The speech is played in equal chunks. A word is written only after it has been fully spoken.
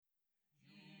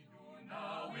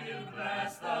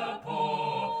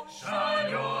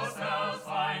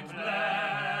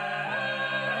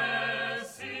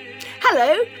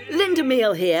Hello, Linda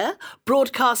Meal here,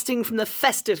 broadcasting from the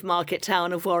festive market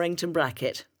town of Warrington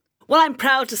Bracket. Well, I'm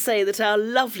proud to say that our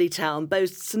lovely town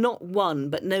boasts not one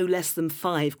but no less than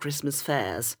 5 Christmas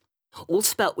fairs, all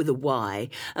spelt with a Y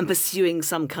and pursuing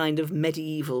some kind of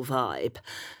medieval vibe,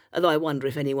 although I wonder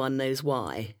if anyone knows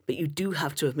why, but you do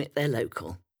have to admit they're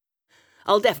local.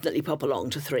 I'll definitely pop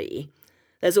along to 3.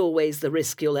 There's always the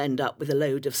risk you'll end up with a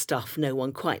load of stuff no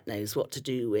one quite knows what to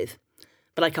do with.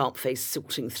 But I can't face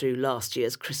sorting through last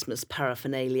year's Christmas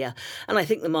paraphernalia, and I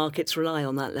think the markets rely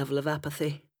on that level of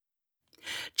apathy.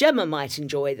 Gemma might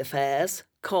enjoy the fairs,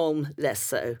 Colm less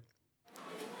so.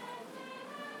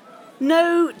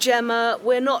 No, Gemma,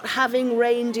 we're not having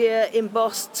reindeer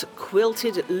embossed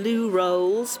quilted loo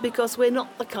rolls because we're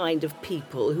not the kind of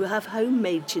people who have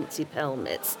homemade chintzy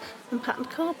pelmets and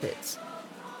patterned carpets.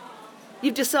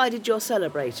 You've decided you're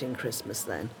celebrating Christmas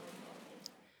then?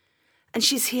 And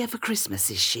she's here for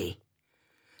Christmas, is she?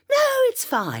 No, it's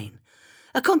fine.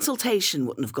 A consultation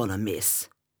wouldn't have gone amiss.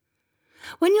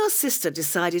 When your sister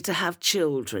decided to have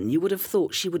children, you would have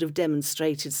thought she would have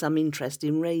demonstrated some interest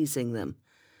in raising them.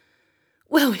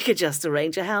 Well, we could just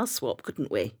arrange a house swap, couldn't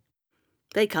we?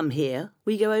 They come here,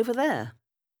 we go over there.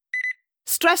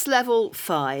 Stress level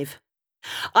 5.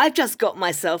 I've just got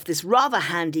myself this rather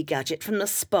handy gadget from the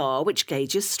spa which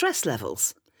gauges stress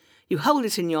levels. You hold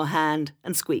it in your hand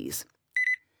and squeeze.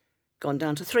 Gone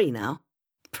down to 3 now.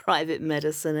 Private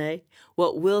medicine, eh?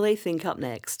 What will they think up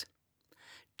next?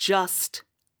 Just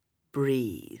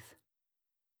breathe.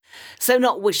 So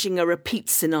not wishing a repeat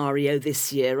scenario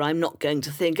this year, I'm not going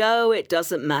to think, oh, it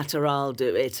doesn't matter, I'll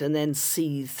do it, and then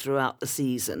seethe throughout the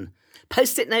season.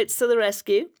 Post-it notes to the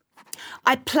rescue.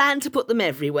 I plan to put them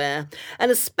everywhere, and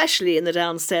especially in the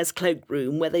downstairs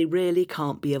cloakroom where they really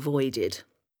can't be avoided.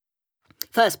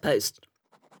 First post.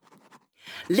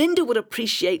 Linda would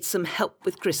appreciate some help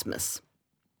with Christmas.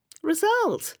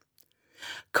 Result.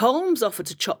 Colm's offered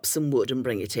to chop some wood and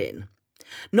bring it in.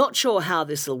 Not sure how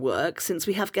this'll work since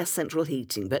we have gas central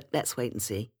heating, but let's wait and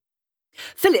see.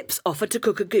 Philip's offered to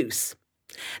cook a goose.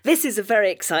 This is a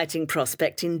very exciting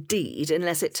prospect indeed,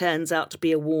 unless it turns out to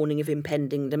be a warning of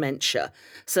impending dementia.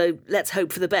 So let's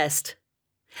hope for the best.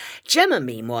 Gemma,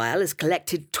 meanwhile, has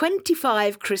collected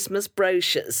 25 Christmas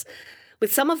brochures,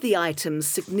 with some of the items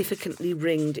significantly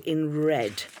ringed in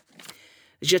red.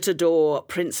 Je t'adore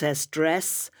princess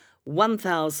dress,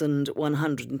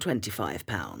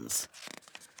 £1,125.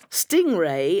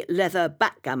 Stingray leather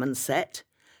backgammon set,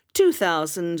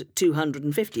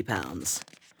 £2,250.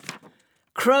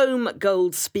 Chrome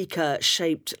gold speaker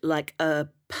shaped like a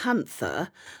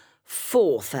panther,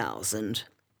 £4,000.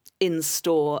 In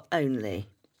store only.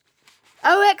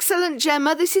 Oh, excellent,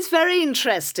 Gemma. This is very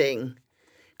interesting.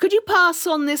 Could you pass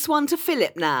on this one to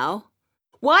Philip now?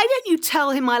 Why don't you tell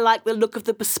him I like the look of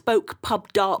the bespoke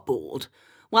pub dartboard?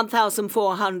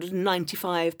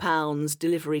 £1,495,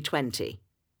 delivery 20.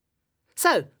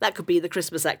 So, that could be the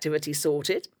Christmas activity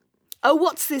sorted. Oh,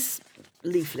 what's this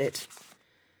leaflet?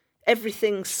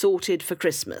 Everything sorted for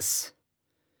Christmas.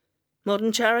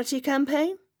 Modern charity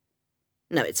campaign?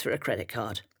 No, it's for a credit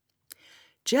card.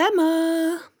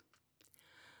 Gemma!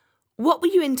 What were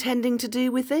you intending to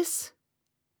do with this?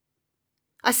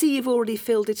 I see you've already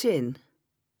filled it in.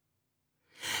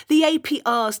 The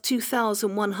APR's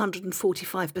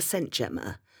 2,145%,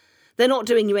 Gemma. They're not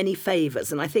doing you any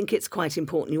favours, and I think it's quite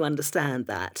important you understand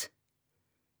that.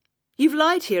 You've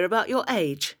lied here about your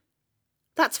age.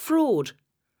 That's fraud.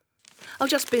 I'll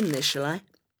just bin this, shall I?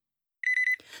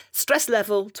 Stress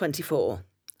level 24.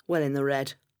 Well in the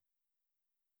red.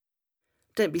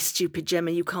 Don't be stupid, Gemma.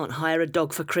 You can't hire a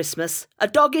dog for Christmas. A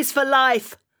dog is for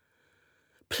life.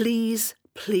 Please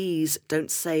don't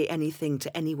say anything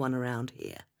to anyone around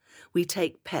here. We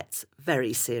take pets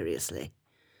very seriously.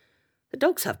 The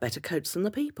dogs have better coats than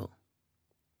the people.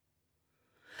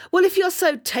 Well, if you're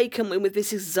so taken with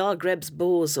Mrs. Zagreb's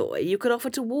borzoi, you could offer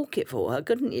to walk it for her,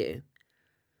 couldn't you?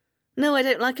 No, I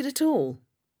don't like it at all.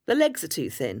 The legs are too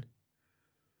thin.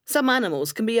 Some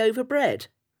animals can be overbred,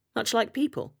 much like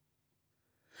people.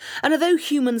 And although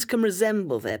humans can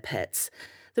resemble their pets,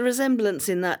 the resemblance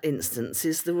in that instance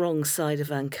is the wrong side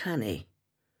of uncanny.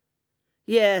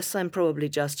 Yes, I'm probably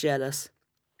just jealous.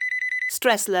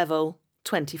 Stress level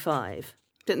 25.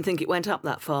 Didn't think it went up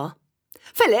that far.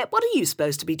 Philip, what are you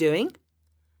supposed to be doing?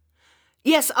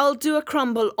 Yes, I'll do a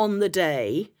crumble on the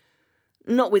day.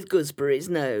 Not with gooseberries,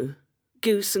 no.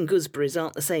 Goose and gooseberries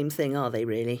aren't the same thing, are they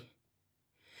really?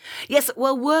 Yes,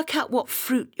 well, work out what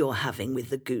fruit you're having with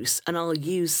the goose and I'll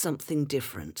use something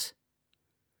different.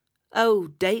 Oh,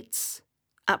 dates,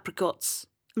 apricots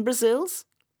and Brazils?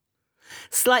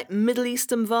 Slight Middle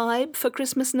Eastern vibe for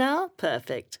Christmas now?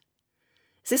 Perfect.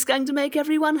 Is this going to make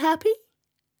everyone happy?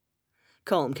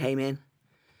 Colm came in.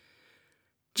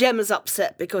 Gemma's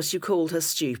upset because you called her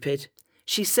stupid.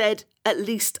 She said, at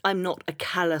least I'm not a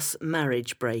callous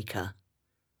marriage breaker.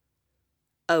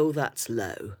 Oh, that's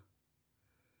low.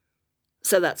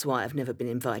 So that's why I've never been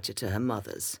invited to her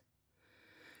mother's.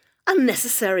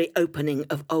 Unnecessary opening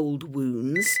of old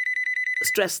wounds.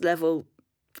 Stress level...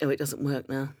 Oh, it doesn't work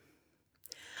now.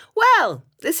 Well,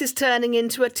 this is turning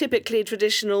into a typically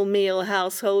traditional meal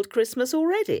household Christmas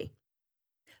already.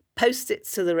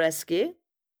 Post-its to the rescue.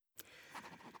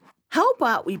 How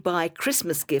about we buy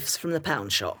Christmas gifts from the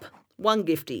pound shop? 1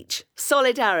 gift each.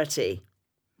 Solidarity.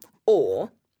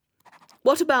 Or,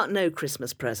 what about no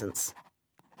Christmas presents?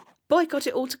 Boycott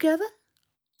it altogether?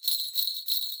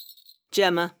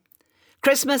 Gemma,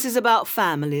 Christmas is about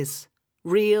families,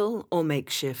 real or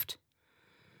makeshift.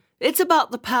 It's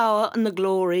about the power and the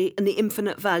glory and the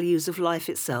infinite values of life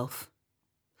itself.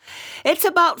 It's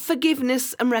about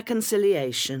forgiveness and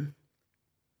reconciliation.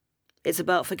 It's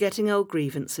about forgetting old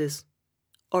grievances,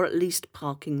 or at least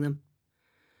parking them.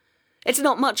 It's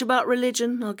not much about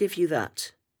religion, I'll give you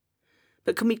that.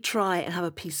 But can we try and have a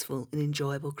peaceful and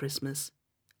enjoyable Christmas?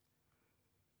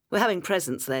 We're having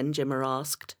presents then, Gemma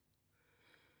asked.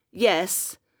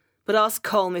 Yes, but ask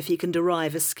Colm if he can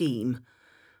derive a scheme,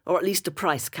 or at least a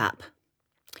price cap.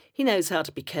 He knows how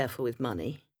to be careful with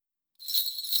money.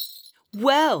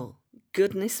 Well,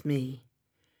 goodness me.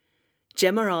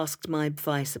 Gemma asked my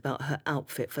advice about her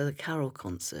outfit for the carol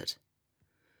concert.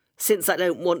 Since I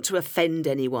don't want to offend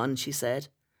anyone, she said.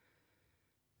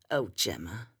 Oh,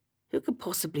 Gemma, who could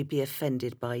possibly be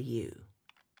offended by you?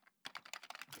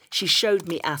 She showed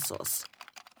me Assos.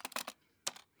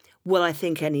 Well, I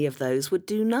think any of those would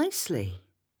do nicely.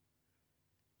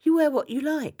 You wear what you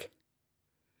like.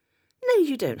 No,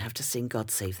 you don't have to sing God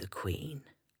Save the Queen.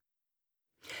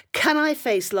 Can I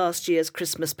face last year's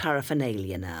Christmas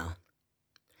paraphernalia now?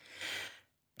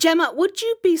 Gemma, would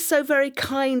you be so very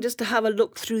kind as to have a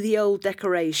look through the old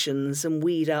decorations and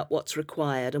weed out what's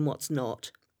required and what's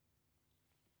not?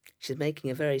 She's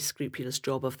making a very scrupulous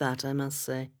job of that, I must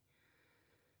say.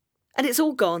 And it's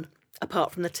all gone,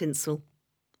 apart from the tinsel.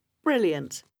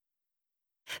 Brilliant.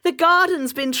 The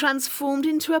garden's been transformed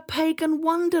into a pagan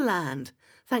wonderland,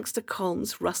 thanks to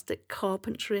Colm's rustic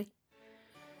carpentry.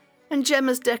 And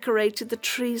Gemma's decorated the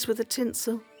trees with the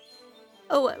tinsel.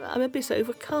 Oh, I'm a bit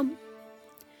overcome.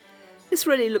 This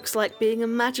really looks like being a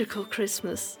magical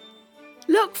Christmas.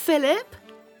 Look, Philip!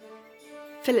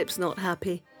 Philip's not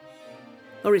happy.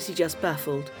 Or is he just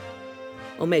baffled?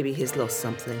 Or maybe he's lost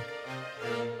something.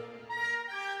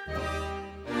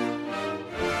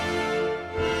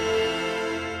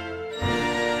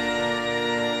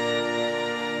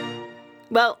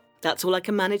 Well, that's all I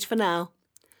can manage for now.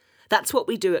 That's what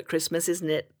we do at Christmas, isn't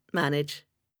it? Manage.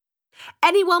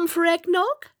 Anyone for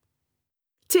eggnog?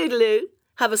 Toodaloo.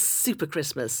 Have a super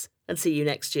Christmas and see you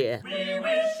next year.